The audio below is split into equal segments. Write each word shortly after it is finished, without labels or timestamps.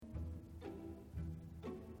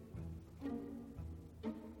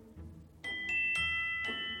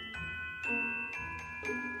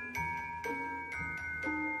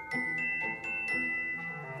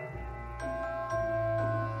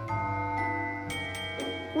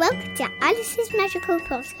Welcome to Alice's Magical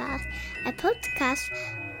Podcast, a podcast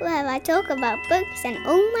where I talk about books and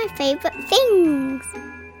all my favourite things.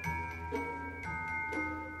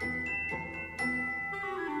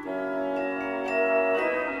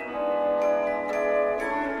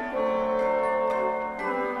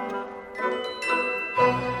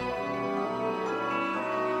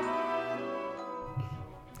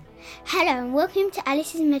 Hello and welcome to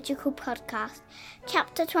Alice's Magical Podcast,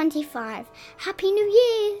 Chapter 25. Happy New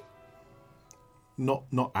Year!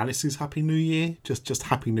 Not Alice's Happy New Year, just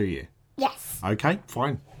Happy New Year. Yes. Okay,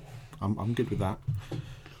 fine. I'm good with that.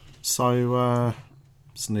 So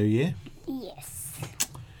it's New Year. Yes.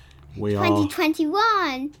 We 2021.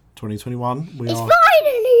 are 2021. It's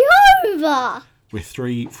finally over. We're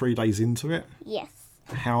three days into it. Yes.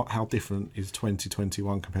 How different is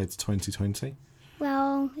 2021 compared to 2020?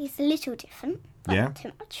 Well, it's a little different, but Yeah. not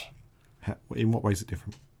too much. In what way is it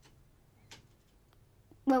different?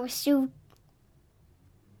 Well, we're still...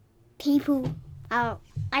 People are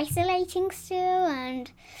isolating still,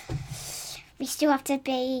 and we still have to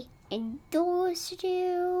be indoors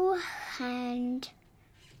still, and...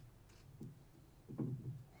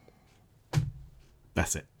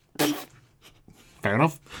 That's it. Fair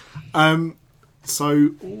enough. So,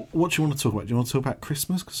 what do you want to talk about? Do you want to talk about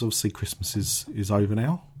Christmas? Because obviously Christmas is over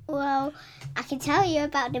now. Well, I can tell you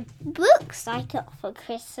about the books I got for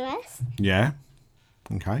Christmas. Yeah.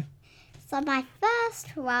 Okay. So my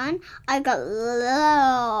first one, I got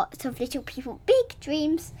lots of Little People Big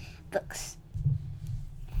Dreams books.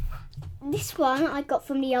 This one I got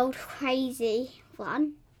from the Old Crazy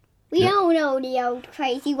one. We all know the Old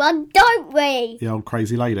Crazy one, don't we? The old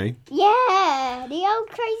crazy lady. Yeah, the Old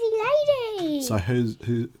Crazy Lady. So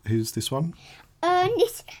who's this one?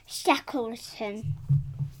 Ernest Shackleton.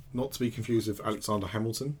 Not to be confused with Alexander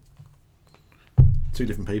Hamilton. Two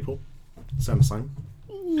different people. Sound the same.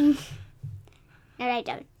 No, they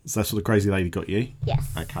don't. So that's what the crazy lady got you?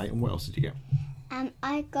 Yes. Okay, and what else did you get?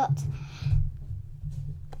 I got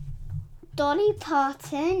Dolly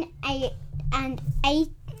Parton and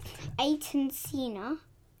Ayrton Senna.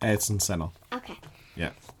 Ayrton Senna. Okay.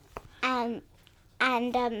 Yeah. And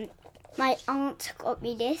my aunt got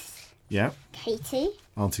me this. Yeah. Katie.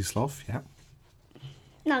 Auntie Sloth, yeah.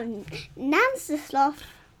 No, Nancy Sloth.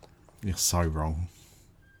 You're so wrong.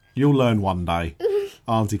 You'll learn one day.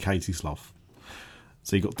 Auntie Katie Sloth.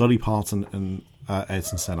 So you got Dolly Parton and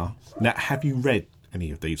Ayrton Senna. Now, have you read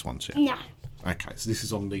any of these ones yet? No. Okay, so this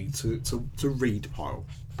is on the to read pile.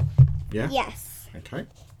 Yeah? Yes. Okay.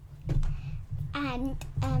 And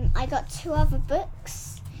I got two other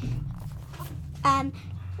books.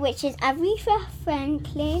 Which is Aretha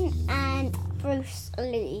Franklin and Bruce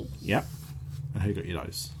Lee. Yep. And who got you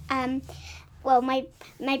those? Well, my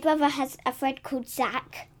brother has a friend called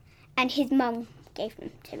Zach, and his mum gave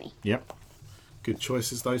them to me. Yep. Good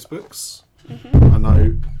choices, those books. Mm-hmm. I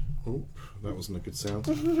know... Oh, that wasn't a good sound.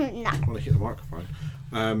 No. I want to hit the microphone.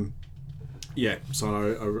 Yeah, so I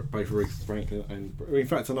know both Aretha Franklin and... In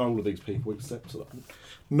fact, I know all of these people, except that I'm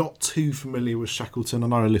not too familiar with Shackleton. I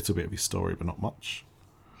know a little bit of his story, but not much.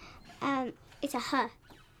 It's a her.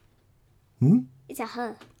 It's a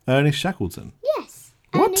her. Ernest Shackleton? Yes.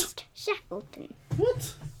 What? Ernest Shackleton.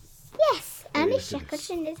 What? Yes. Ernest yes, it is.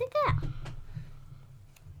 Shackleton is a girl.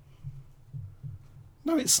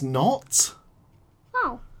 No, it's not.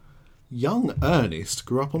 Oh. Young Ernest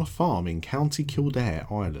grew up on a farm in County Kildare,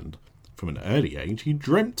 Ireland. From an early age, he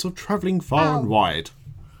dreamt of travelling far and wide.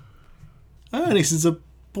 Ernest is a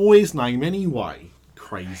boy's name anyway.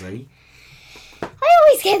 Crazy. I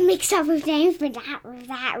always get mixed up with names with that.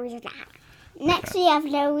 Next we have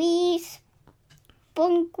Louise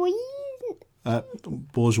Bourgeois.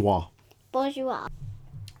 Bourgeois.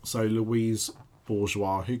 So Louise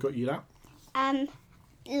Bourgeois, who got you that?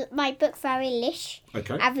 My book Very Lish.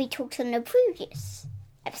 Okay. As we talked on the previous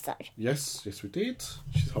episode. Yes, we did.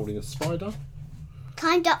 She's holding a spider.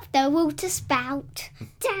 Climbed up the water spout.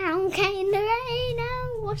 Down came the rain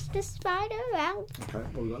and washed the spider out. Okay,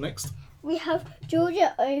 what we got next? We have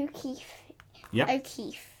Georgia O'Keeffe. Yep.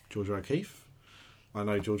 O'Keeffe. Georgia O'Keeffe. I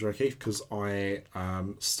know Georgia O'Keeffe because I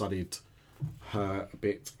studied her a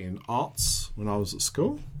bit in arts when I was at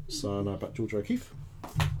school. So I know about Georgia O'Keeffe.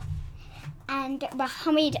 And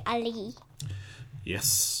Muhammad Ali.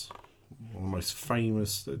 Yes. One of the most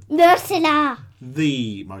famous... Wrestler.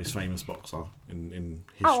 The most famous boxer in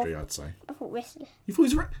history, I'd say. I thought wrestler. You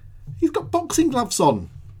thought he's got boxing gloves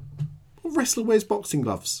on. What wrestler wears boxing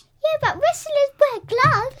gloves? Yeah, but wrestlers wear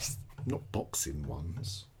gloves. Not boxing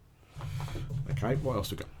ones. Okay, what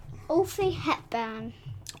else we got? Audrey Hepburn.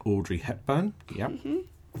 Audrey Hepburn, yep.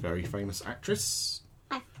 Very famous actress.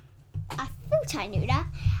 I thought I knew that.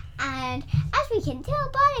 And as we can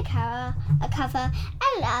tell by the cover,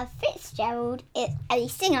 Ella Fitzgerald is a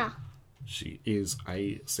singer. She is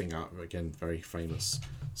a singer, again, very famous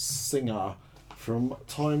singer from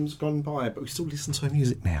times gone by, but we still listen to her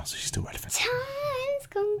music now, so she's still relevant. Times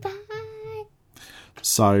gone by.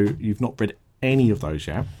 So you've not read any of those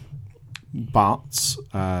yet, but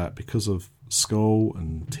because of school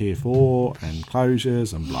and Tier 4 and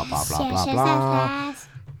closures and blah, blah, blah, blah, blah,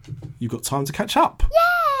 you've got time to catch up.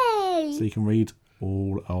 Yay! So you can read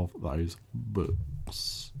all of those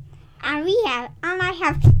books. And I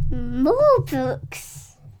have more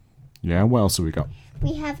books. Yeah, what else have we got?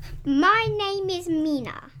 We have My Name is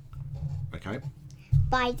Mina Okay.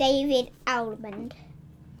 by David Almond.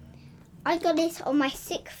 I got this on my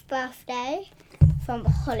 6th birthday from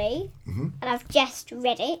Holly, and I've just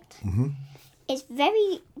read it. Mm-hmm. It's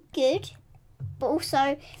very good, but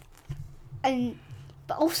also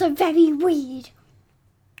very weird.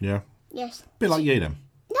 Yeah. Yes. Bit like you then.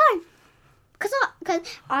 No, because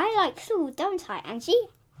I like school, don't I? And she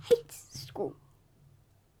hates school.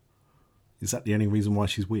 Is that the only reason why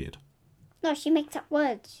she's weird? No, she makes up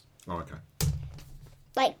words Oh, okay.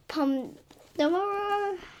 like I'm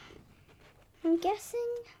guessing.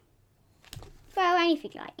 Well,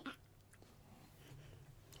 anything like that.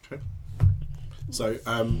 Okay. So,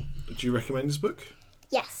 do you recommend this book?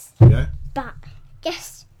 Yes, Yeah. but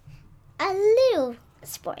just a little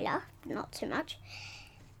spoiler, not too much.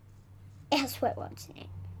 It has swear words in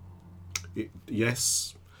it.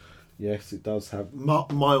 Yes, it does have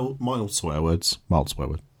mild swear words. Mild swear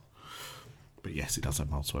word. But yes, it does have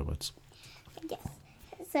mild swear words. Yes.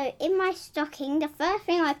 So in my stocking, the first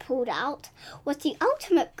thing I pulled out was the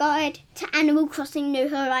ultimate guide to Animal Crossing New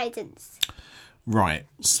Horizons. Right.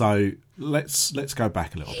 So let's go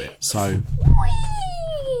back a little bit. So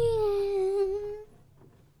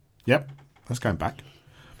yep, let's go back.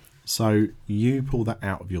 So you pull that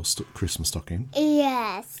out of your Christmas stocking.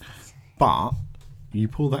 Yes. But you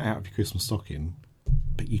pull that out of your Christmas stocking,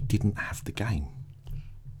 but you didn't have the game.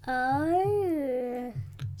 Oh.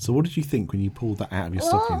 So what did you think when you pulled that out of your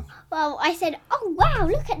stocking? Well, I said, oh wow,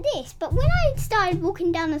 look at this. But when I started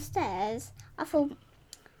walking down the stairs, I thought,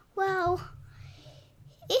 well,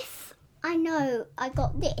 if I know I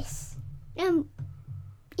got this,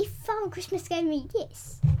 if Father Christmas gave me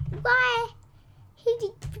this, why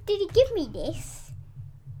did he give me this?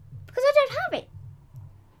 Because I don't have it.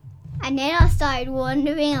 And then I started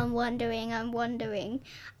wondering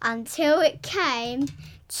until it came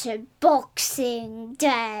to Boxing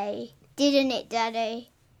Day. Didn't it, Daddy?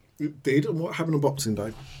 It did. And what happened on Boxing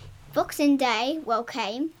Day? Boxing Day,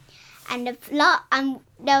 came. And there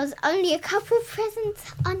was only a couple of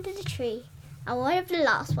presents under the tree. And one of the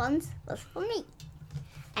last ones was for me.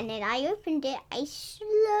 And then I opened it. I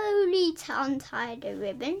slowly untied the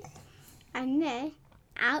ribbon. And then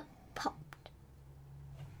out popped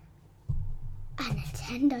a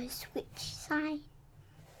Nintendo Switch sign.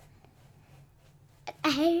 An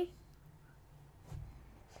A.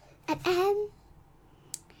 An M.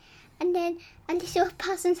 And then a little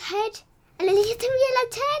person's head. And a little yellow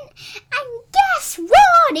tent. And guess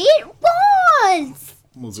what it was?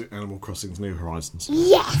 Was it Animal Crossing's New Horizons?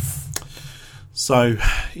 Yes. So,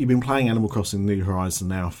 you've been playing Animal Crossing New Horizons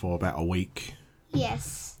now for about a week.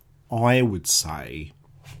 Yes. I would say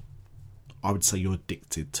you're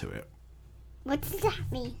addicted to it. What does that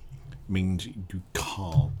mean? It means you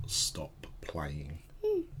can't stop playing.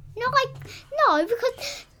 No,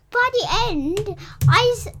 because by the end,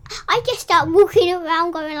 I just start walking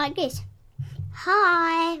around going like this.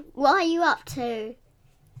 Hi, what are you up to?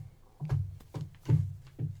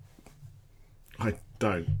 I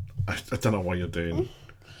don't know what you're doing.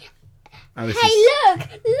 Alice Hey, is...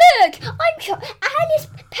 look! Alice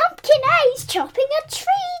Pumpkin A's chopping a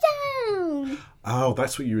tree down. Oh,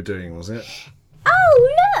 that's what you were doing, was it? Oh,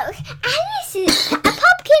 look! Pumpkin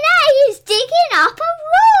A is digging up a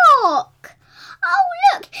rock. Oh,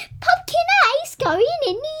 look! Pumpkin A's going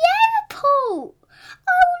in the airport.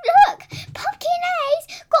 Oh, look! Pumpkin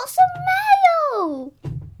A's got some mail.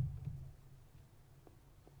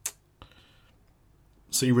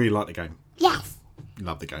 So you really like the game? Yes. You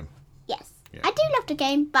love the game? Yes. Yeah. I do love the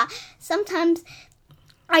game, but sometimes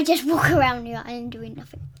I just walk around here and doing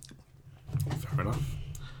nothing. Fair enough.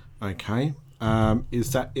 Okay.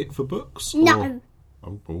 Is that it for books? No.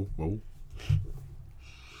 Oh.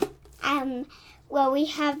 Well, we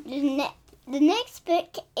have the next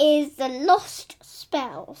book is The Lost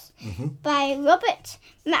Spells by Robert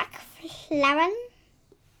McFarlane.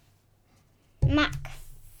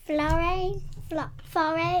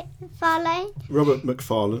 Robert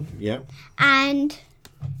McFarlane, yeah. And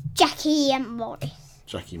Jackie and Morris.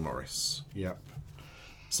 Jackie Morris. Yep.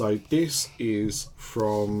 So this is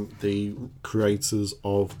from the creators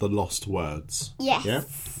of The Lost Words. Yes. Yep.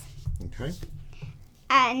 Okay.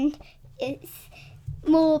 And it's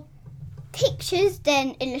more pictures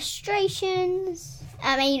than illustrations.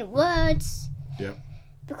 I mean, words. Yep.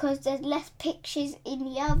 Because there's less pictures in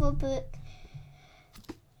the other book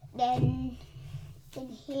than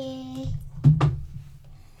here.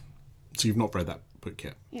 So you've not read that book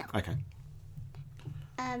yet? No. Okay.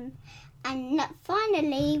 And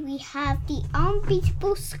finally, we have the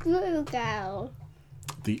Unbeatable Squirrel Girl.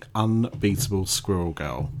 The Unbeatable Squirrel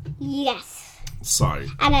Girl. Yes. So.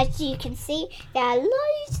 And as you can see, there are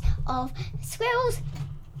loads of squirrels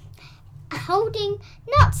holding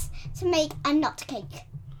nuts to make a nut cake.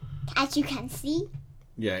 As you can see.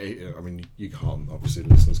 Yeah, I mean, you can't. Obviously,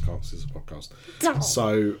 listeners can't see this podcast. No.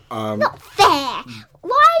 So. Not fair.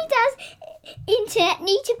 Why does internet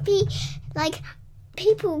need to be like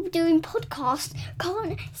people doing podcasts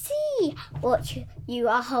can't see what you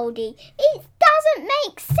are holding? It doesn't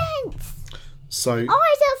make sense. So. Eyes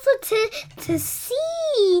are for to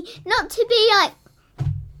see, not to be like.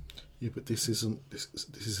 Yeah, but this isn't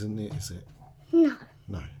it, is it? No.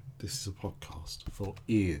 No, this is a podcast for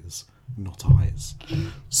ears, not eyes.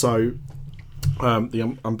 So,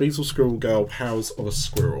 the Unbeatable Squirrel Girl, Powers of a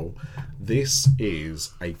Squirrel. This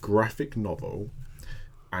is a graphic novel,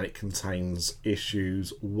 and it contains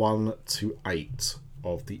issues 1 to 8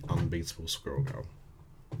 of the Unbeatable Squirrel Girl.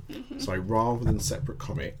 Mm-hmm. So rather than separate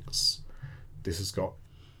comics, this has got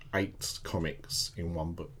 8 comics in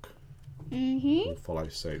one book. Mm-hmm. Will follow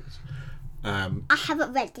suit. I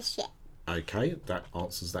haven't read this yet. Okay, that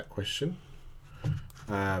answers that question.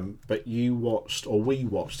 But you watched, or we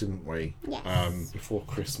watched, didn't we? Yes. Before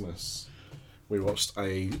Christmas, we watched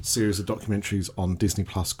a series of documentaries on Disney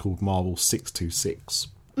Plus called Marvel 626.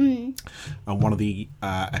 And one of the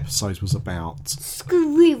episodes was about...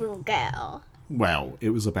 Squirrel Girl. Well,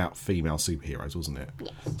 it was about female superheroes, wasn't it?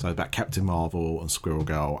 Yes. So about Captain Marvel and Squirrel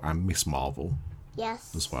Girl and Miss Marvel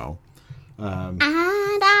Yes. as well. And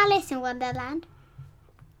Alice in Wonderland.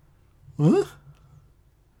 Huh?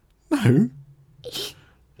 No.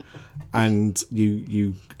 And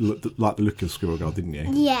you looked like the look of Squirrel Girl, didn't you?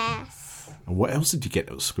 Yes. And what else did you get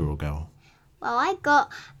at Squirrel Girl? Well, I got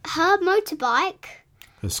her motorbike.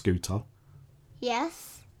 Her scooter.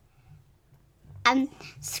 Yes. And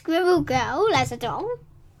Squirrel Girl as a doll.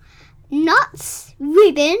 Nuts,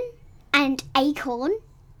 ribbon, and acorn.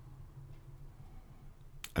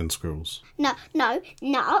 And squirrels. No,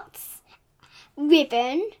 nuts,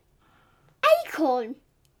 ribbon, acorn.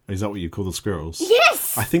 Is that what you call the squirrels?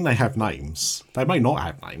 Yes. I think they have names. They may not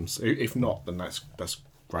have names. If not, then that's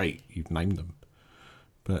great. You've named them.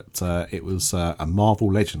 But it was a Marvel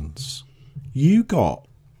Legends. You got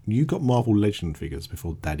Marvel Legend figures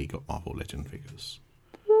before Daddy got Marvel Legend figures.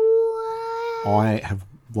 What? I have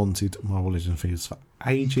wanted Marvel Legend figures for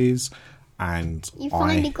ages, and You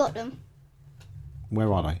finally got them.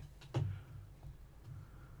 Where are they?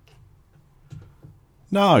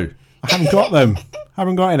 No, I haven't got them.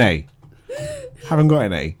 Haven't got any.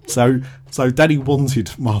 So Daddy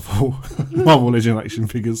wanted Marvel Legend action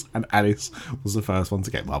figures, and Alice was the first one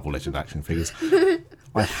to get Marvel Legend action figures.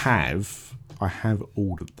 I have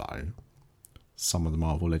ordered though some of the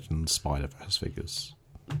Marvel Legends Spider-Verse figures.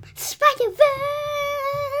 Spider-Verse!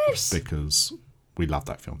 Because we love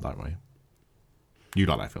that film, don't we? You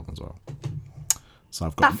like that film as well. So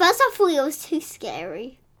I've got. But first I thought it was too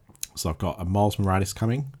scary. So I've got a Miles Morales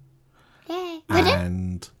coming. Yeah.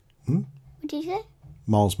 And What did you say?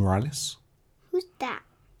 Miles Morales, Who's that?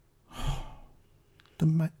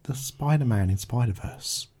 the Spider-Man in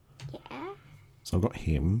Spider-Verse. Yeah. So I've got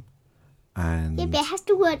him, and Yeah, but it has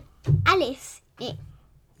the word Alice in it.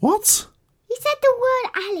 what? You said the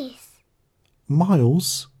word Alice.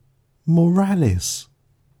 Miles Morales.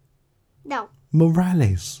 No.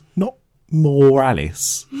 Morales, not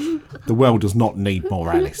Morales. The world does not need more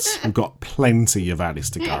Alice. We've got plenty of Alice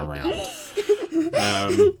to go around.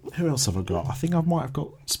 Who else have I got? I think I might have got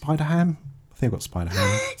Spider-Ham. I think I've got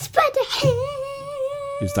Spider-Ham. Spider-Ham!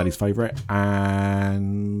 Who's Daddy's favourite.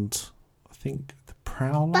 And I think the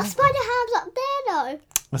Prowler. But Spider-Ham's up there though.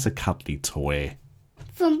 That's a cuddly toy.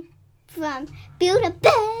 From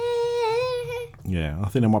Build-A-Bear. Yeah, I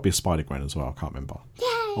think there might be a Spider-Gwen as well. I can't remember. Yay.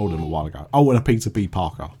 I ordered them a while ago. Oh, and a Peter B.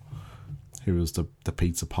 Parker, who was the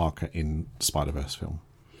Peter Parker in Spider-Verse film.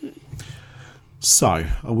 So,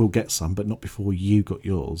 I will get some, but not before you got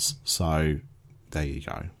yours. So, there you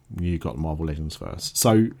go. You got Marvel Legends first.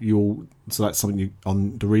 So that's something you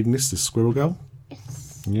on the reading list is Squirrel Girl?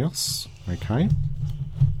 Yes. Yes. Okay.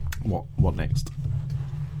 What next?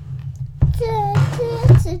 Da, da,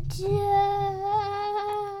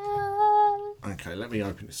 Okay, let me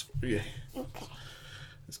open this for you. Okay.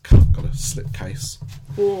 It's got a slipcase.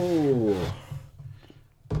 Oh.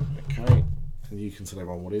 Okay, and you can tell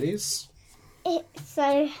everyone what it is. We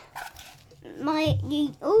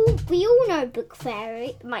all know Book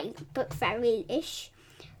Fairy, my Book Fairy-ish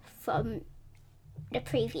from the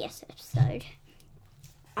previous episode,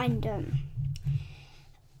 and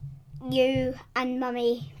you and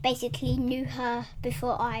Mummy basically knew her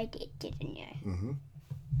before I did, didn't you? Mm-hmm.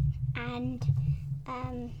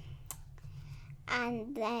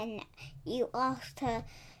 And then you asked her,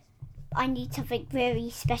 I need something very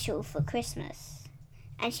special for Christmas,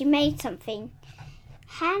 and she made something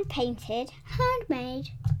hand-painted, handmade,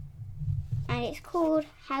 and it's called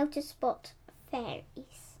How to Spot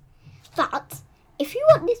Fairies. But if you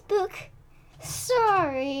want this book,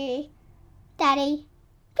 sorry, Daddy,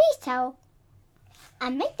 please tell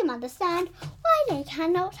and make them understand why they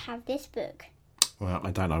cannot have this book. Well,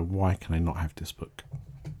 I don't know. Why can I not have this book?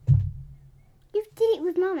 You did it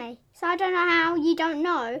with Mummy, so I don't know how you don't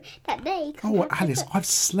know that they can Oh, have Alice, the book. I've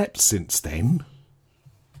slept since then.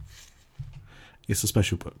 It's a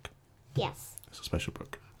special book. Yes. It's a special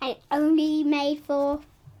book. And it's only made for...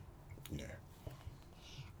 Yeah.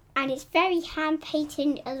 And it's very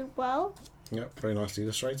hand-painted as well. Yep, very nicely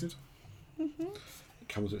illustrated. Mm-hmm. It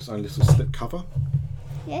comes with its own little slip cover.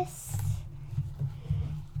 Yes.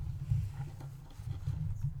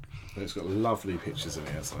 And it's got lovely pictures in it,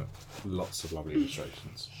 hasn't it? Lots of lovely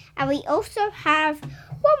illustrations. And we also have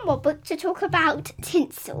one more book to talk about,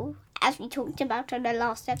 Tinsel, as we talked about on the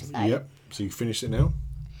last episode. Yep, so you finished it now?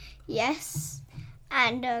 Yes.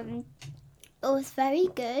 And it was very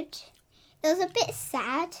good. It was a bit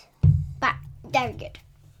sad, but very good.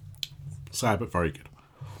 Sad, but very good.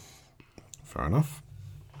 Fair enough.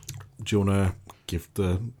 Do you want to give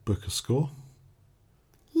the book a score?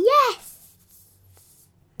 Yes!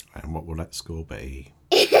 And what will that score be?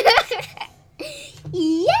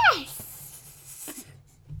 Yes!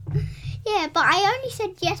 Yeah, but I only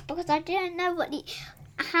said yes because I didn't know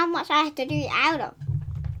how much I had to do it out of.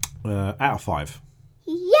 Out of 5.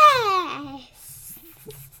 Yes!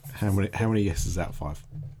 How many yeses out of 5?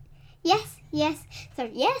 Yes, yes. So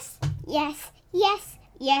yes, yes, yes,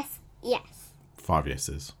 yes, yes. 5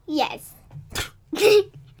 yeses. Yes.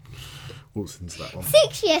 What's into that one?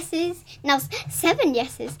 6 yeses, now 7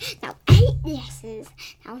 yeses, now 8 yeses,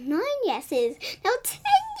 now 9 yeses, now 10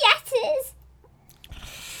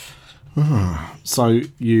 yeses. So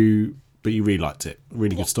you really liked it.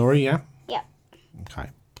 Really good story, yeah? Yep. Okay.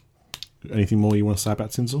 Anything more you want to say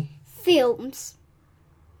about Tinsel? Films.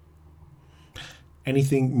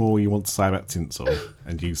 Anything more you want to say about Tinsel?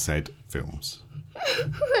 And you said films.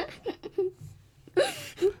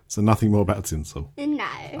 So nothing more about Tinsel? No.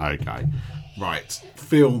 Okay. Right.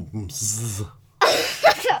 Films.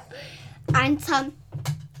 And some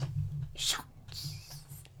shots.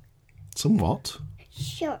 Some what?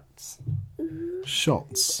 Shots.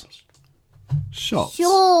 Shots. Shots.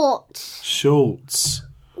 Shorts. Shorts.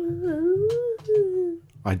 Ooh.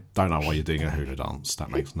 I don't know why you're doing a hula dance.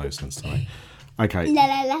 That makes no sense to me. Okay. La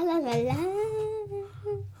la la la la la.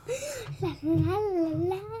 La la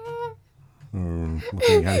la la. I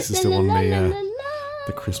think Alice is still on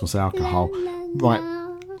the Christmas alcohol. Right.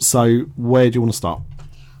 So where do you want to start?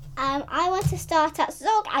 I want to start at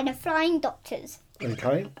Zog and the Flying Doctors.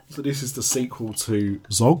 Okay. So this is the sequel to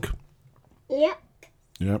Zog. Yep.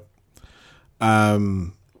 Yep.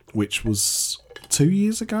 Which was 2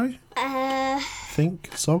 years ago, I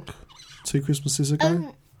think. Zog. 2 Christmases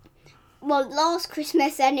ago. Well, last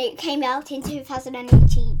Christmas, and it came out in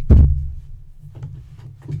 2018.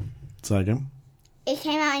 Say again. It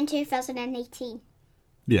came out in 2018.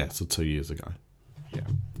 Yeah, so 2 years ago. Yeah.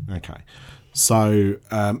 Okay. So,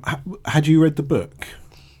 had you read the book?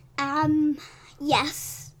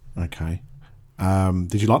 Yes. Okay.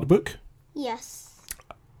 Did you like the book? Yes.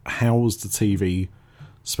 How was the TV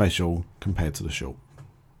special compared to the short?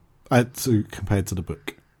 Compared to the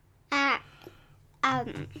book?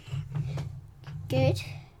 Good.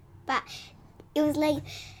 But it was like,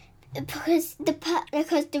 because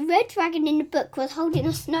the red dragon in the book was holding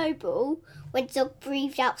a snowball when Zog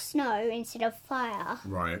breathed out snow instead of fire.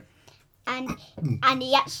 Right. And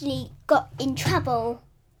he actually got in trouble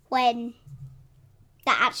when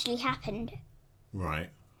that actually happened. Right.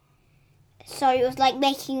 So it was like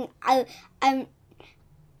making like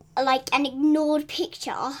an ignored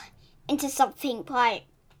picture into something quite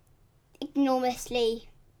enormously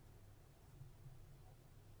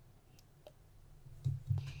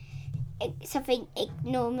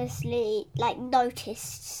like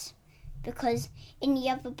noticed, because in the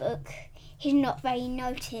other book he's not very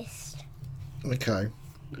noticed. Okay.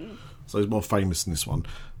 So he's more famous in this one.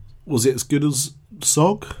 Was it as good as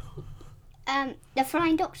Zog? The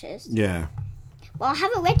Flying Doctors. Yeah. Well, I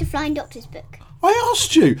haven't read the Flying Doctors book. I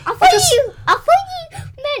asked you. I thought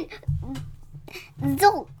you meant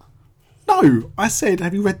Zog. No, I said,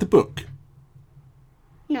 have you read the book?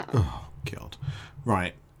 No. Oh, God.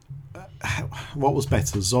 Right. What was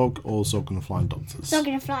better, Zog or Zog and the Flying Doctors? Zog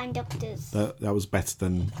and the Flying Doctors. That was better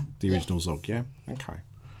than the original Zog, yeah? Okay.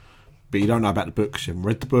 But you don't know about the book, 'cause you haven't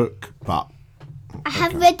read the book, but... I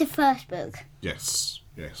have read the first book. Yes,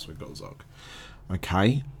 we've got Zog.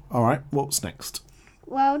 Okay, alright, what's next?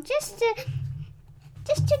 Well, just to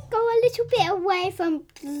go a little bit away from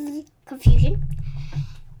confusion,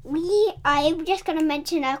 I'm just going to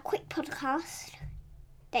mention a quick podcast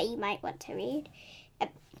that you might want to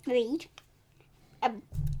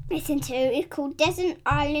listen to. It's called Desert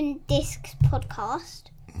Island Discs Podcast,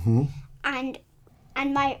 and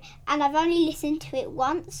I've only listened to it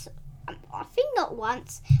once. I think not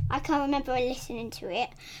once. I can't remember listening to it,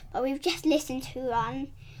 but we've just listened to one,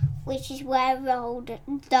 which is where Roald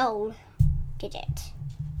Dahl did it.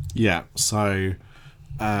 Yeah, so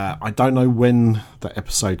I don't know when the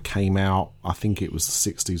episode came out. I think it was the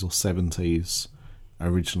 60s or 70s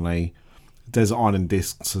originally. Desert Island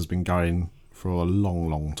Discs has been going for a long,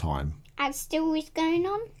 long time. And still is going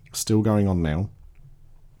on? Still going on now.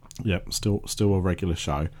 Yep, still a regular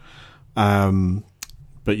show.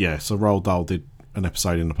 But yeah, so Roald Dahl did an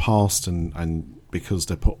episode in the past, and because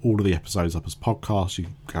they put all of the episodes up as podcasts, you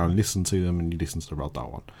go and listen to them, and you listen to the Roald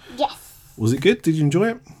Dahl one. Yes. Was it good? Did you enjoy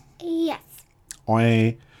it? Yes.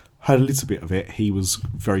 I heard a little bit of it. He was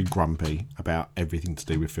very grumpy about everything to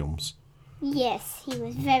do with films. Yes, he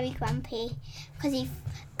was very grumpy because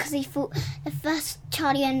he thought the first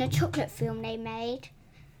Charlie and the Chocolate film they made,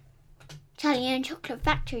 Charlie and the Chocolate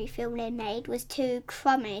Factory film they made, was too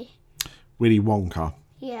crummy. Willy Wonka.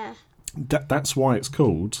 Yeah. That's why it's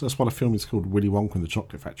called. That's why the film is called Willy Wonka and the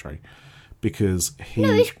Chocolate Factory, because he.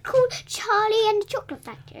 No, it's called Charlie and the Chocolate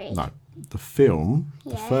Factory. No, the film,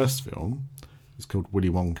 the Yeah. first film, is called Willy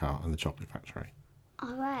Wonka and the Chocolate Factory.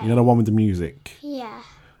 All right. You know the one with the music. Yeah.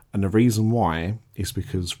 And the reason why is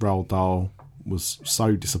because Roald Dahl was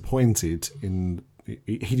so disappointed in.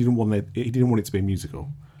 He didn't want it. He didn't want it to be a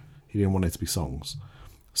musical. He didn't want it to be songs.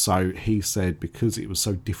 So he said because it was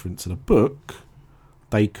so different to the book,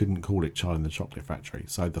 they couldn't call it Charlie and the Chocolate Factory.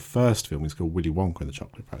 So the first film is called Willy Wonka and the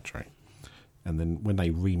Chocolate Factory. And then when they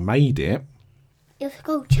remade it, It was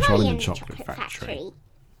called Charlie and the Chocolate Factory.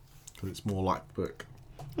 because it's more like the book,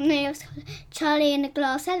 And then it was called Charlie and the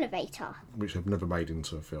Glass Elevator. which I've never made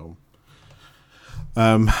into a film.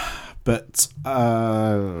 But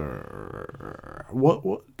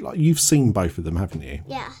what like you've seen both of them, haven't you?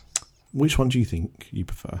 Yeah. Which one do you think you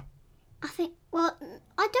prefer? I think, well,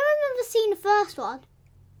 I don't remember seeing the first one.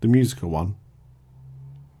 The musical one.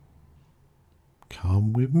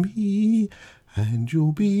 Come with me, and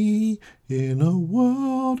you'll be in a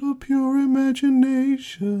world of pure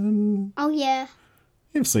imagination. Oh, yeah.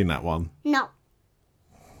 You've seen that one. No.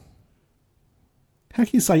 How can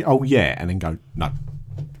you say, oh yeah, and then go, no?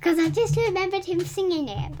 Because I just remembered him singing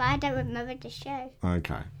it, but I don't remember the show.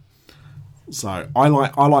 Okay. So, I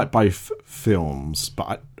like both films,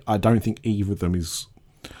 but I don't think either of them is...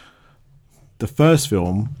 The first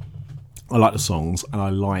film, I like the songs, and I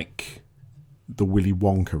like the Willy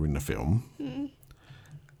Wonka in the film.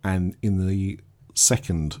 And in the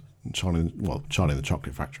second, Charlie and the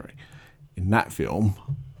Chocolate Factory, in that film,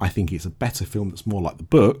 I think it's a better film that's more like the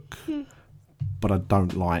book, but I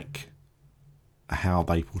don't like how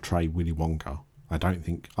they portray Willy Wonka. I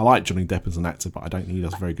like Johnny Depp as an actor, but I don't think he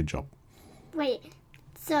does a very good job. Wait,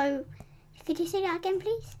 so, could you say that again,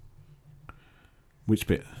 please? Which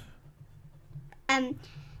bit?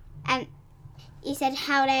 You said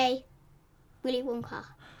how they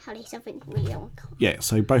something Willy Wonka. Yeah,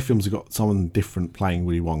 so both films have got someone different playing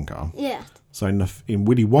Willy Wonka. Yeah. So in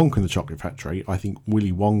Willy Wonka and the Chocolate Factory, I think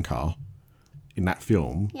Willy Wonka in that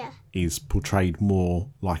film is portrayed more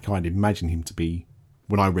like I'd imagine him to be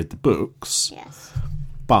when I read the books. Yes.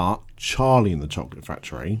 But Charlie and the Chocolate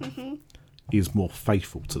Factory is more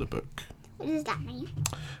faithful to the book. What does that mean?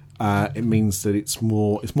 It means that it's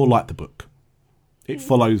more like the book. It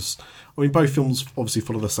follows. I mean, both films obviously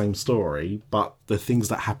follow the same story, but the things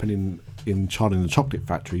that happen in Charlie and the Chocolate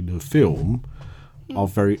Factory, the film, are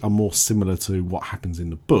more similar to what happens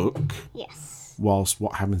in the book. Yes. Whilst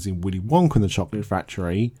what happens in Willy Wonka and the Chocolate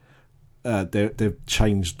Factory, they've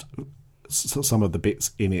changed some of the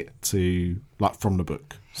bits in it to like from the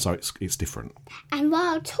book, so it's different. And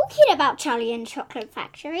while talking about Charlie and the Chocolate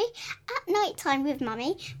Factory, at night time with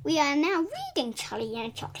Mummy, we are now reading Charlie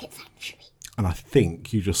and the Chocolate Factory. And I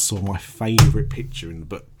think you just saw my favourite picture in the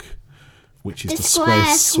book, which is the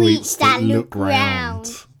square sweets that look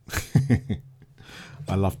round.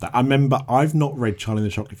 I love that. I remember I've not read Charlie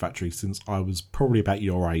and the Chocolate Factory since I was probably about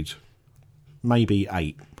your age, maybe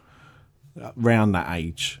 8. Around that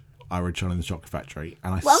age, I read Charlie and the Chocolate Factory,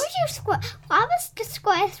 and What was the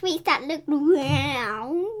square sweets that look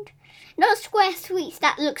round? Not square sweets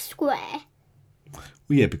that look square. Well,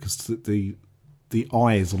 yeah, because the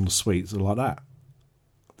eyes on the sweets are like that.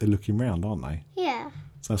 They're looking round, aren't they? Yeah.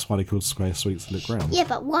 So that's why they're called square sweets that look round. Yeah,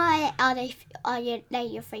 but why are they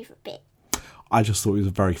your favourite bit? I just thought it was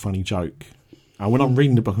a very funny joke. And when I'm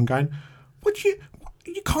reading the book, I'm going,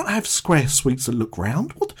 you can't have square sweets that look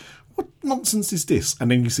round. What nonsense is this? And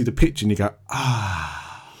then you see the picture and you go,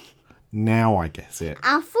 now I get it.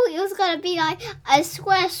 I thought it was going to be like a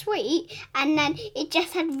square sweet and then it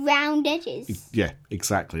just had round edges. Yeah,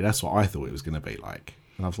 exactly. That's what I thought it was going to be like.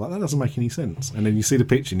 And I was like, that doesn't make any sense. And then you see the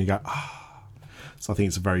picture and you go, So I think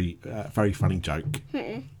it's a very, very funny joke.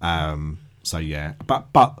 So yeah,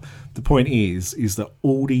 but the point is that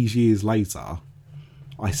all these years later,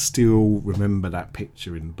 I still remember that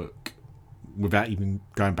picture in the book. Without even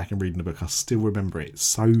going back and reading the book, I still remember it. It's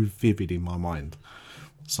so vivid in my mind.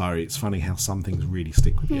 So it's funny how some things really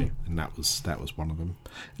stick with you, and that was one of them.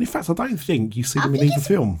 And in fact, I don't think you see them in either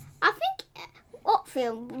film. I think what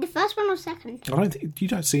film? The first one or second? You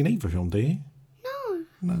don't see in either film, do you?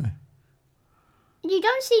 No. You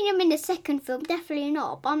don't see them in the second film, definitely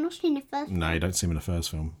not. But I'm not seeing the first. No, you don't see them in the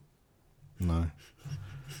first film. No.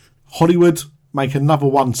 Hollywood, make another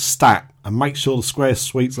one stat and make sure the square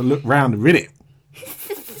sweets that look round and read it.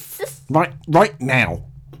 Right now.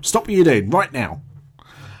 Stop what you're doing right now.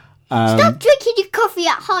 Stop drinking your coffee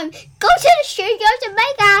at home. Go to the studio to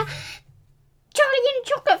make a Charlie and the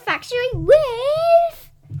Chocolate Factory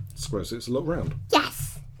with square sweets that look round.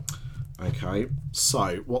 Yes. Okay.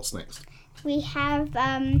 So what's next? We have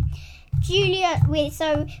Julia.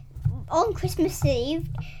 So on Christmas Eve,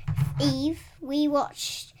 we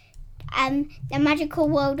watched The Magical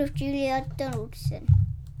World of Julia Donaldson.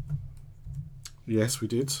 Yes, we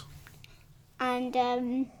did. And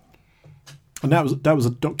that was a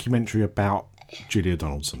documentary about Julia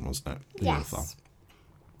Donaldson, wasn't it? The yes. author.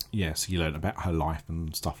 Yes, you learned about her life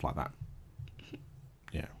and stuff like that.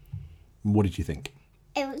 Yeah. What did you think?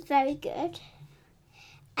 It was very good.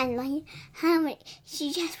 And like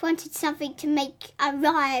she just wanted something to make a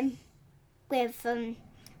rhyme with an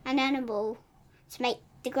animal to make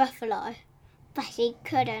the Gruffalo, but she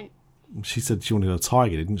couldn't. She said she wanted a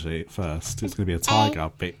tiger, didn't she? At first, it's going to be a tiger,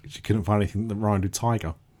 but she couldn't find anything that rhymed with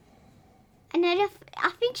tiger. And then I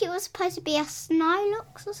think it was supposed to be a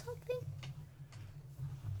Snylox or something.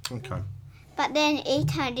 Okay. But then it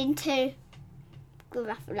turned into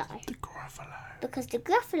Gruffalo. The Gruffalo. Because the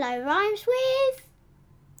Gruffalo rhymes with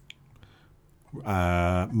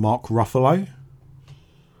Mark Ruffalo.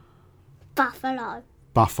 Buffalo.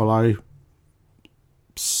 Buffalo.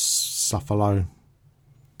 Suffalo.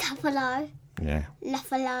 Tuffalo. Yeah.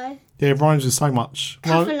 Luffalo. Yeah, it rhymes with so much.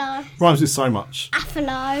 Cuffalo. Rhymes with so much.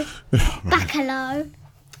 Affalo. Baccalo.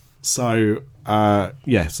 So,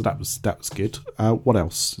 so that was good. What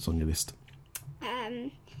else is on your list?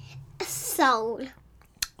 Soul.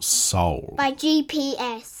 Soul. By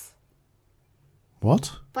GPS.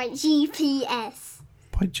 What? By GPS.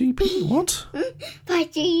 By GP? What? By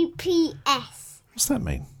GPS. What's that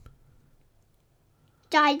mean?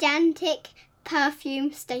 Gigantic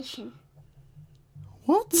perfume station.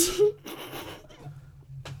 What?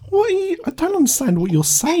 What are you... I don't understand what you're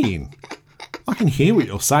saying. I can hear what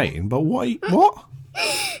you're saying, but what?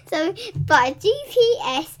 So, by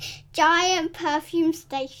GPS, giant perfume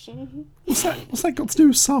station. What's that got to do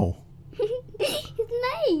with soul? It's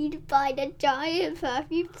made by the giant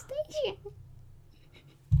perfume station.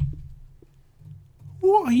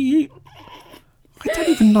 What are you... I don't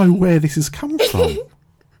even know where this has come from.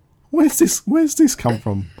 Where's this come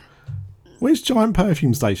from? Where's giant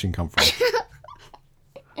perfume station come from?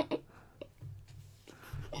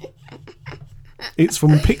 It's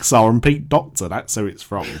from Pixar and Pete Docter. That's who it's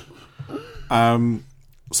from.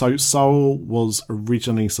 So Soul was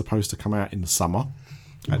originally supposed to come out in the summer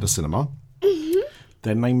at the cinema. Mm-hmm.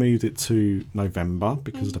 Then they moved it to November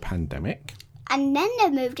because of the pandemic. And then they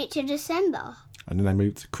moved it to December. And then they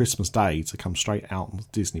moved to Christmas Day to come straight out on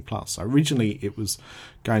Disney Plus. So originally it was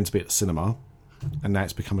going to be at the cinema, and now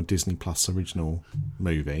it's become a Disney Plus original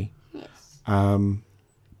movie. Yes.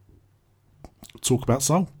 Talk about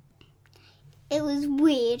Soul. It was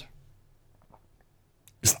weird.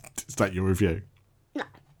 Is that your review? No.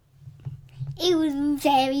 It was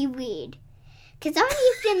very weird. Because only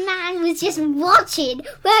if the man was just watching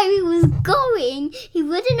where he was going, he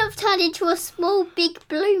wouldn't have turned into a small, big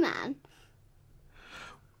blue man.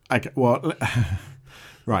 Okay, well,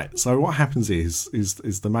 right. So what happens is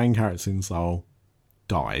the main character in Soul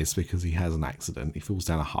dies because he has an accident. He falls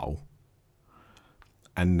down a hole,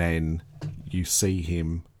 and then you see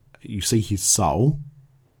his soul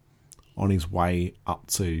on his way up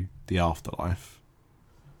to the afterlife.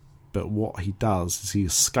 But what he does is he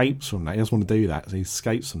escapes from that. He doesn't want to do that. So he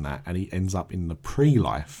escapes from that and he ends up in the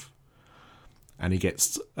pre-life. And he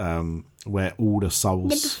gets where all the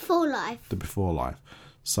souls... The before life. The before life.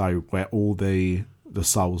 So where all the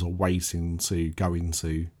souls are waiting to go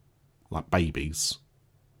into, like, babies.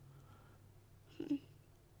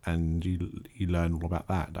 And you learn all about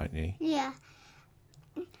that, don't you? Yeah.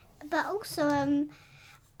 But also,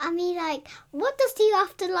 I mean, like, what does the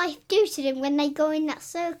afterlife do to them when they go in that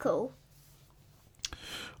circle?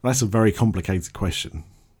 Well, that's a very complicated question,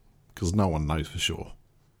 because no one knows for sure.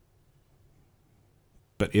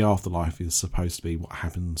 But the afterlife is supposed to be what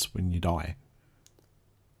happens when you die.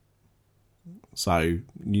 So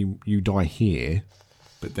you die here,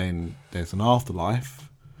 but then there's an afterlife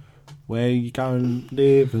where you go and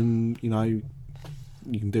live, and you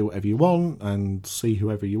can do whatever you want and see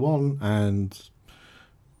whoever you want, and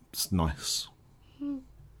it's nice.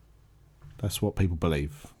 That's what people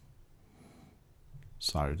believe.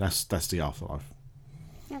 So that's the afterlife.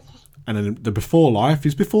 Okay. And then the before life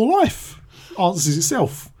is before life. Answers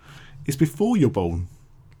itself. It's before you're born.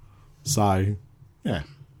 So, yeah.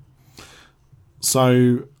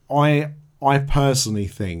 So I personally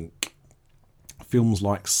think films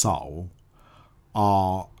like Soul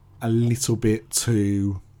are a little bit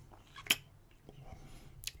too...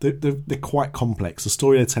 They're quite complex. The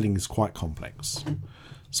story they're telling is quite complex.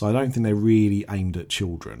 So I don't think they're really aimed at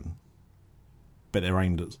children. But they're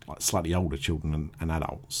aimed at like slightly older children and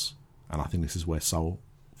adults. And I think this is where Soul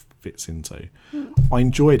fits into. I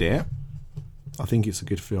enjoyed it. I think it's a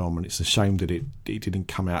good film, and it's a shame that it didn't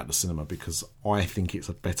come out at the cinema, because I think it's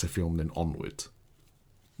a better film than Onward.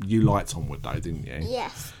 You liked Onward though, didn't you?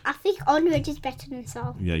 Yes. I think Onward is better than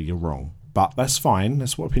Soul. Yeah, you're wrong. But that's fine.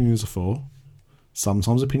 That's what opinions are for.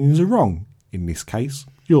 Sometimes opinions are wrong. In this case,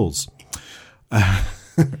 yours. But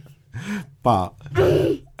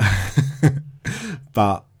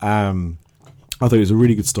I thought it was a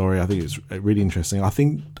really good story. I think it's really interesting. I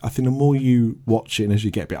think the more you watch it, and as you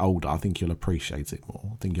get a bit older, I think you'll appreciate it more.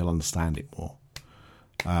 I think you'll understand it more.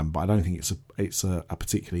 But I don't think it's a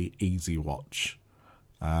particularly easy watch.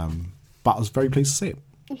 But I was very pleased to see it.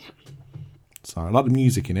 So I like the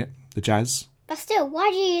music in it, the jazz. But still, why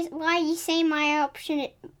are you saying my option?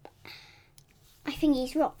 I think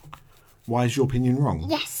he's wrong. Why is your opinion wrong?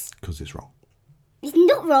 Yes. Because it's wrong. It's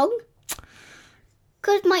not wrong.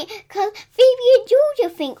 Because Phoebe and Georgia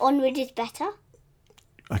think Onward is better.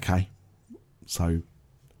 Okay. So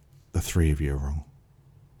the three of you are wrong.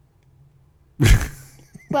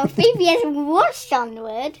 Well, Phoebe hasn't watched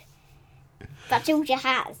Onward, but Georgia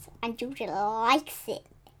has, and Georgia likes it.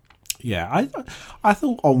 Yeah, I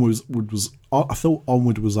thought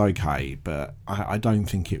Onward was okay, but I don't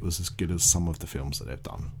think it was as good as some of the films that they've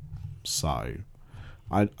done. So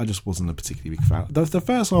I just wasn't a particularly big fan. The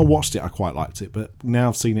first time I watched it, I quite liked it, but now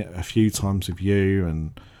I've seen it a few times with you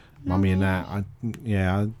and Mummy and that. I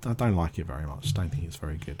don't like it very much. Don't think it's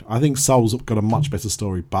very good. I think Soul's got a much better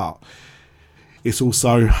story, but it's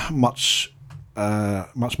also much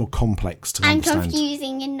more complex to understand. And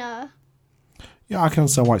confusing in her. Yeah, I can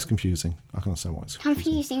understand why it's confusing.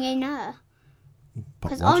 Confusing in her.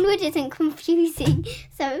 Because what? Onward isn't confusing,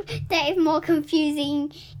 so that is more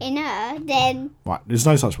confusing in her than... Right, there's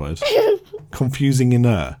no such word. Confusing in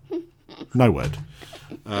her. No word.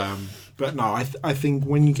 But no, I think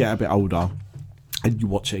when you get a bit older and you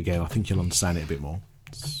watch it again, I think you'll understand it a bit more.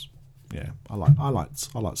 Yeah, I liked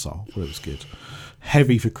Soul. I thought it was good.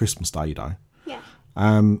 Heavy for Christmas Day though. Yeah.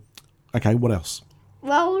 Okay, what else?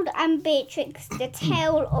 Roald and Beatrix, The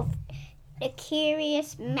Tale of the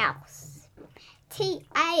Curious Mouse. Tail.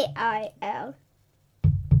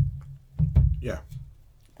 Yeah.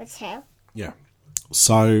 The tale. Yeah.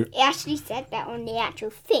 So... It actually said that on the actual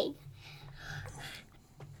thing.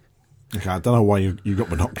 Okay, I don't know why you got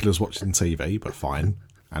binoculars watching TV, but fine.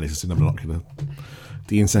 Alice is in a binocular.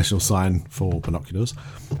 The international sign for binoculars.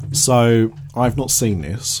 So, I've not seen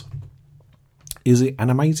this. Is it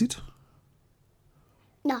animated?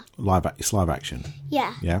 No. It's live action.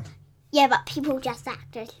 Yeah. Yeah? Yeah, but people just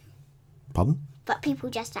acted. Pardon? But people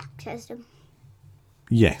just act as them.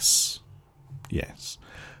 Yes. Yes.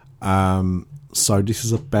 So this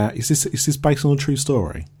is about... Is this based on a true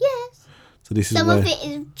story? Yes. So this is Some of it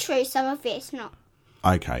is true, some of it is not.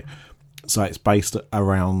 Okay. So it's based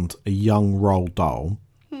around a young Roald Dahl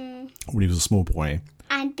when he was a small boy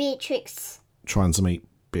And Beatrix. trying to meet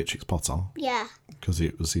Beatrix Potter Yeah. because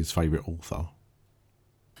it was his favourite author.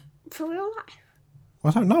 For real life.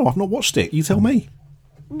 I don't know. I've not watched it. You tell me.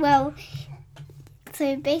 Well,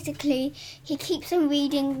 so basically, he keeps on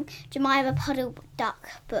reading Jemima Puddle Duck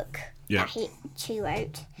book Yeah. that she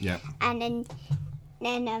wrote. Yeah. And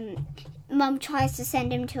then Mum tries to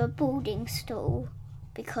send him to a boarding school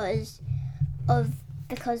because of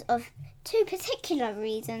two particular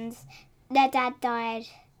reasons. Their dad died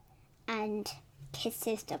and his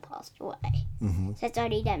sister passed away. Mm-hmm. So it's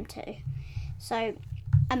only them two. So,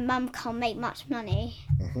 and Mum can't make much money.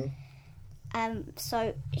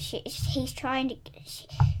 So she's trying to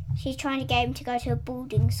get him to go to a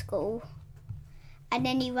boarding school, and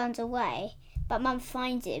then he runs away. But Mum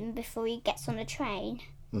finds him before he gets on the train.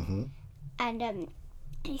 Mm-hmm. And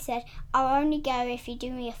he said, "I'll only go if you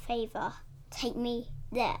do me a favour. Take me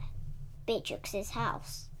there, Beatrix's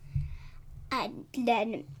house." And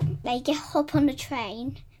then they hop on the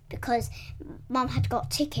train because Mum had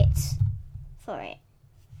got tickets for it.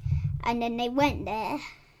 And then they went there,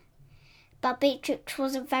 but Beatrix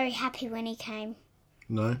wasn't very happy when he came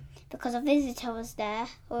No. because a visitor was there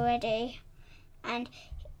already, and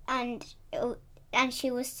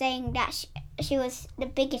she was saying that she was the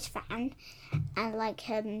biggest fan,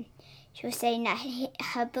 and she was saying that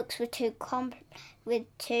her books were too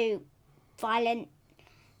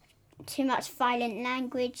too much violent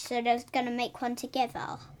language, so they was gonna make one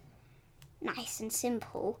together, nice and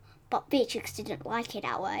simple. But Beatrix didn't like it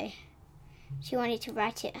that way. She wanted to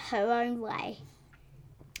write it her own way.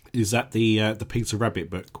 Is that the Peter Rabbit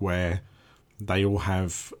book where they all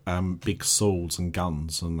have big swords and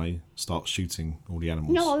guns and they start shooting all the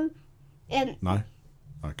animals? No. No?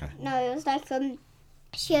 Okay. No, it was like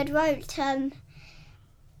she had wrote I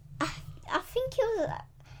think it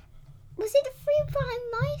was it the Three Blind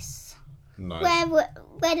Mice? No. Where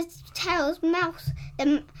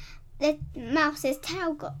the mouse's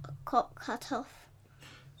tail got cut off.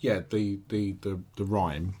 Yeah, the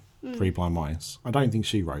rhyme, Three Blind Mice. I don't think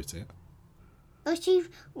she wrote it.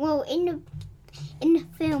 In the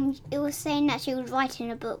film it was saying that she was writing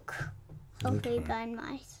a book of Okay. Three Blind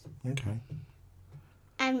Mice. Okay.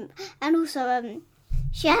 And also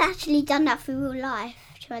she had actually done that for real life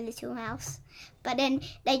to a little mouse. But then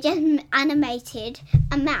they just animated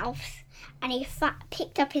a mouse, and he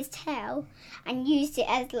picked up his tail and used it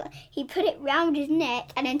as he put it round his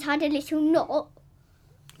neck and then tied a little knot.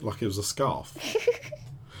 Like it was a scarf.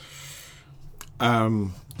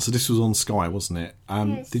 So this was on Sky, wasn't it?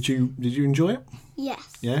 Yes. Did you enjoy it?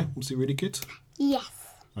 Yes. Yeah? Was it really good? Yes.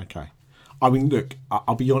 Okay. I mean, look,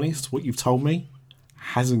 I'll be honest, what you've told me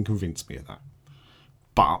hasn't convinced me of that.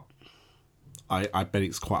 But I bet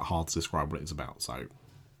it's quite hard to describe what it's about, so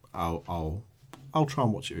I'll try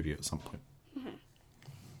and watch it with you at some point.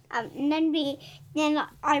 And then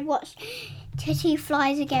I watched Titty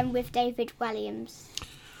Flies Again with David Williams.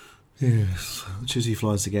 Yes, Chitty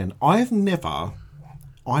Flies Again. I've never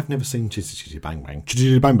seen Chitty Chitty Bang Bang.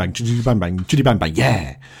 Chitty Bang Bang, Chitty Bang Bang, Chitty Bang Bang,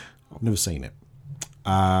 yeah! I've never seen it.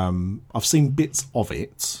 I've seen bits of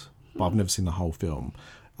it, but I've never seen the whole film.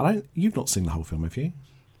 You've not seen the whole film, have you?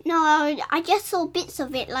 No, I just saw bits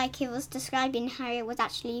of it, like it was describing how it was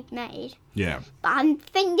actually made. Yeah. But I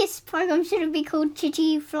think this program shouldn't be called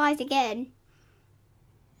Chitty Flies Again.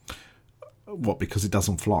 What, because it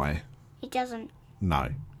doesn't fly? It doesn't. No.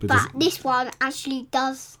 But this one actually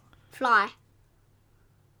does fly.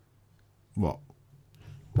 What?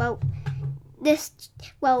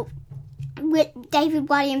 David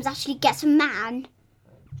Williams actually gets a man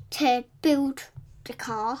to build the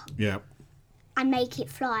car Yeah. and make it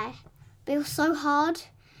fly. But it was so hard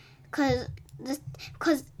because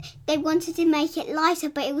they wanted to make it lighter,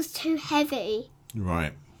 but it was too heavy.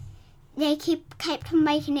 Right. They kept on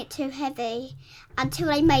making it too heavy until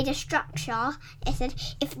they made a structure. They said,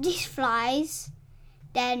 if this flies,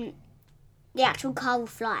 then the actual car will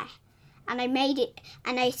fly. And they made it,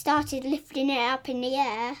 and they started lifting it up in the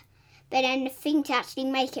air. But then the thing to actually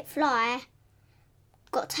make it fly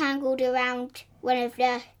got tangled around one of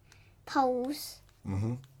the poles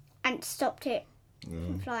and stopped it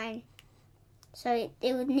from flying. So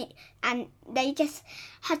it was and they just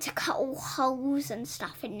had to cut all holes and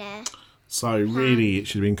stuff in there. So really it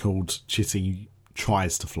should have been called Chitty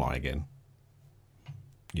Tries to Fly Again.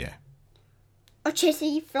 Yeah. Or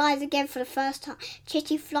Chitty Flies Again for the first time.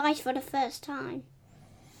 Chitty flies for the first time.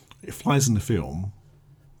 It flies in the film.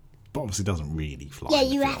 But obviously doesn't really fly. Yeah, in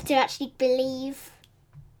the you film. have to actually believe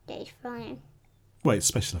that he's flying. Well, it's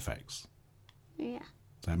special effects. Yeah.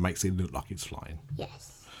 So it makes it look like it's flying.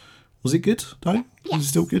 Yes. Was it good, though? Yes. Was it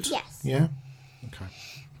still good? Yes. Yeah? Okay.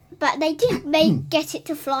 But they did get it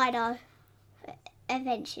to fly though,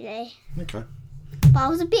 eventually. Okay. But I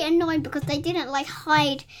was a bit annoyed because they didn't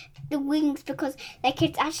hide the wings because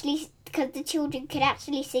the children could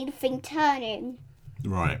actually see the thing turning.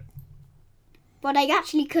 Right. Well, they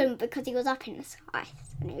actually couldn't because he was up in the sky,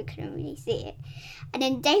 so they couldn't really see it. And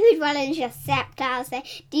then David Wallen just sat down and said,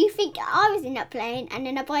 "Do you think I was in that plane?" And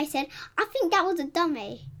then the boy said, "I think that was a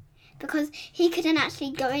dummy." Because he couldn't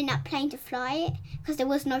actually go in that plane to fly it because there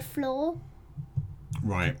was no floor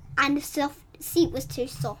Right. and the seat was too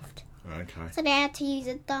soft. Okay. So they had to use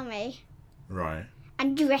a dummy Right.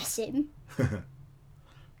 and dress him. To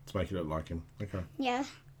make it look like him. Okay. Yeah.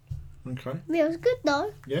 Okay. It was good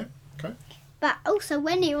though. Yeah. Okay. But also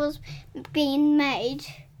when it was being made,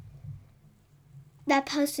 the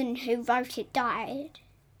person who wrote it died.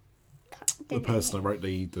 The person that wrote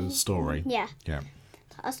the story. Yeah. Yeah.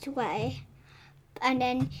 Passed away. And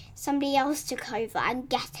then somebody else took over and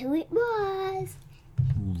guess who it was?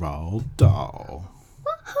 Roald Dahl.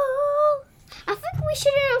 Woohoo! I think we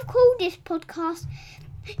should have called this podcast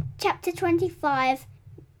Chapter 25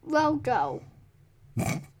 Roald Dahl.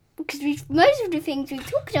 Because most of the things we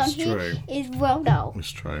talked on It's here true. is Roald Dahl.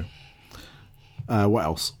 It's true. What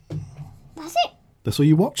else? That's it. That's all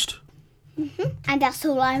you watched? And that's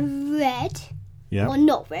all I read. Yeah. Or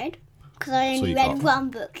not read. Because I So only you read got- one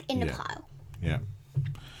book in the Yeah. pile. Yeah.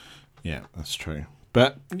 Yeah, that's true.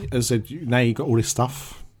 But as I said, now you got all this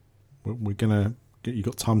stuff. We're gonna get you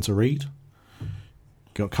got time to read.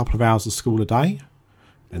 Got a couple of hours of school a day,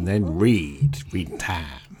 and then reading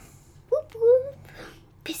time. Whoop whoop.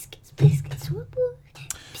 Biscuits, biscuits, whoop whoop.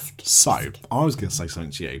 Biscuits. So I was going to say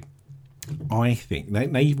something to you. I think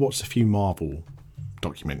now you've watched a few Marvel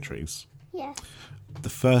documentaries. Yeah. The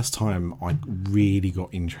first time I really got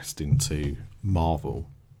interested into Marvel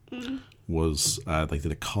was they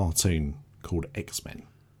did a cartoon called X-Men.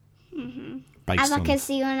 Based As I on can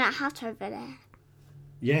see on that hat over there.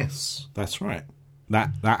 Yes, that's right.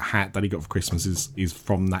 That hat that he got for Christmas is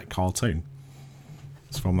from that cartoon.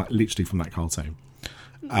 It's literally from that cartoon.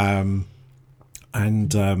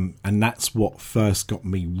 And that's what first got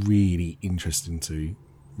me really interested into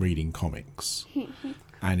reading comics.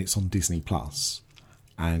 And it's on Disney Plus.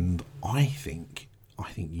 And I think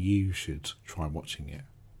you should try watching it.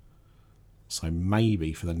 So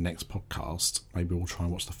maybe for the next podcast, maybe we'll try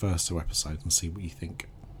and watch the first 2 episodes and see what you think.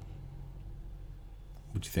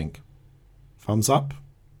 What do you think? Thumbs up?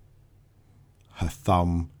 Her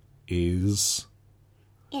thumb is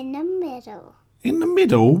In the middle. in the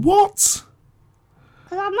middle. What?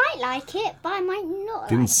 Because I might like it, but I might not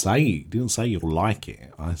Didn't like say you'll like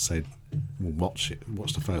it. I said we'll watch it.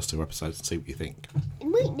 Watch the first 2 episodes and see what you think. it.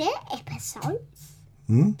 Wait, they're episodes?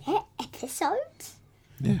 Hmm? They're episodes?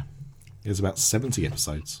 Yeah. There's about 70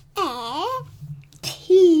 episodes.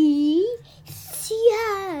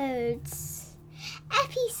 Episodes.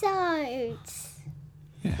 Episodes.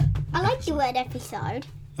 Yeah. I like the word episode.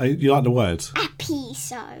 Oh, you like the word?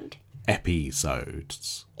 Episode.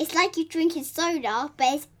 Episodes. It's like you're drinking soda,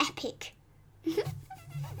 but it's epic.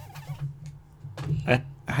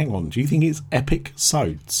 Hang on. Do you think it's epic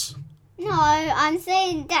sodes? No, I'm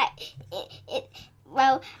saying that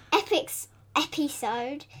epic's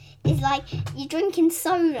episode is like you're drinking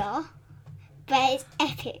soda, but it's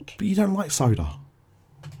epic. But you don't like soda,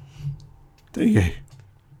 do you?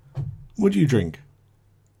 What do you drink?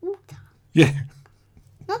 Water. Yeah.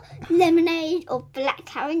 Not lemonade or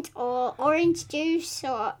blackcurrant or orange juice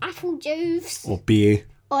or apple juice Or beer.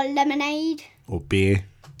 or lemonade Or beer.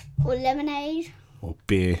 or lemonade Or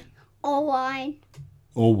beer. or wine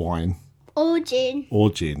Or wine. or gin,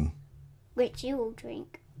 Or gin. which you all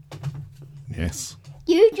drink. Yes.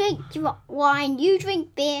 You drink wine, you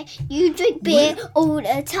drink beer all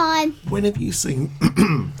the time. When have you seen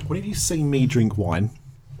me drink wine?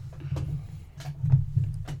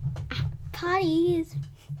 Parties.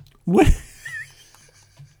 When?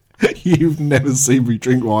 You've never seen me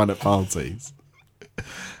drink wine at parties.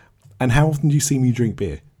 And how often do you see me drink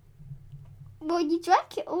beer? Well, you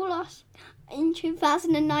drank it all last in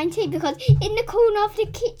 2019 because in the corner of the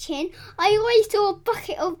kitchen, I always saw a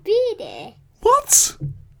bucket of beer there. What?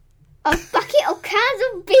 A bucket of cans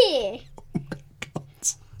of beer. Oh my god.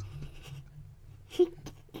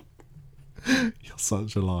 You're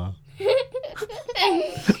such a liar.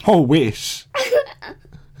 I wish. I'm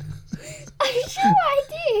sure I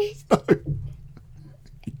did. No.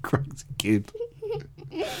 You crazy kid.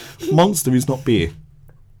 Monster is not beer.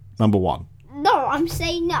 Number 1. No, I'm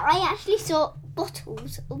saying that I actually saw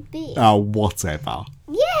bottles of beer. Oh, whatever.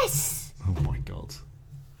 Yes! Oh my god.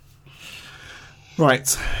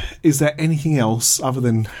 Right. Is there anything else other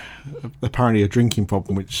than apparently a drinking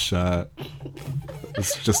problem which has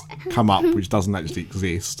just come up, which doesn't actually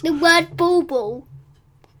exist? The word bauble.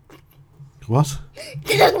 What?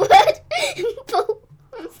 The word bauble.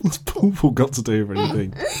 What's bauble got to do with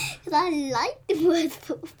anything? Because I like the word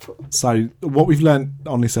bauble. So, what we've learnt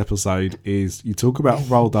on this episode is you talk about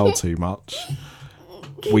Roald Dahl too much.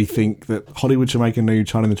 We think that Hollywood should make a new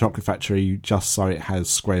Charlie and the Chocolate Factory just so it has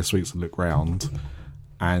square sweets that look round.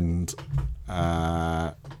 And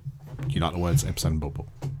you like the words episode and bauble.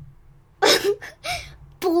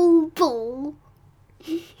 Bauble.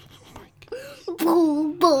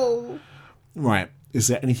 Bauble. Right. Is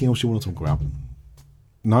there anything else you want to talk about?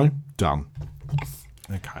 No? Done. Yes.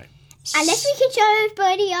 Okay. Unless we can show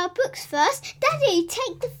everybody our books first. Daddy,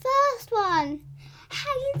 take the first one.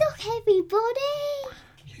 Hey, look, everybody.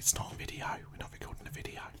 It's not on video. We're not recording the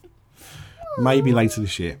video. Maybe later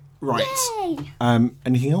this year. Right. Yay.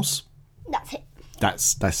 Anything else? That's it.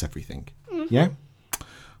 That's everything. Yeah?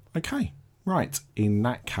 Okay. Right. In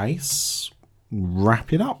that case,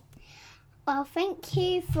 wrap it up. Well, thank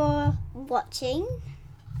you for watching,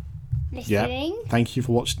 listening. Yeah. Thank you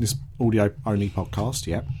for watching this audio-only podcast.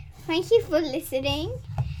 Yeah. Thank you for listening.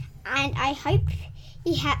 And I hope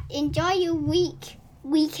you enjoy your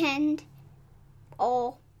weekend,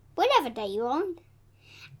 or whatever day you're on.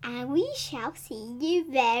 And we shall see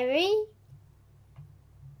you very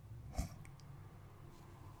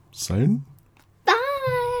soon.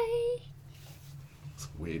 Bye. It's a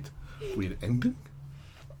weird ending.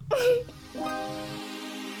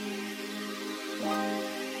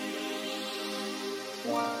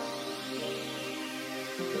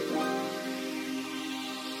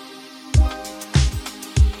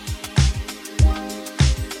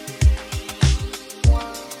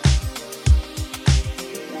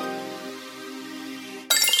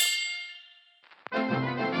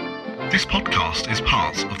 This podcast is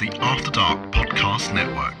part of the After Dark Podcast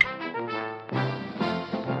Network.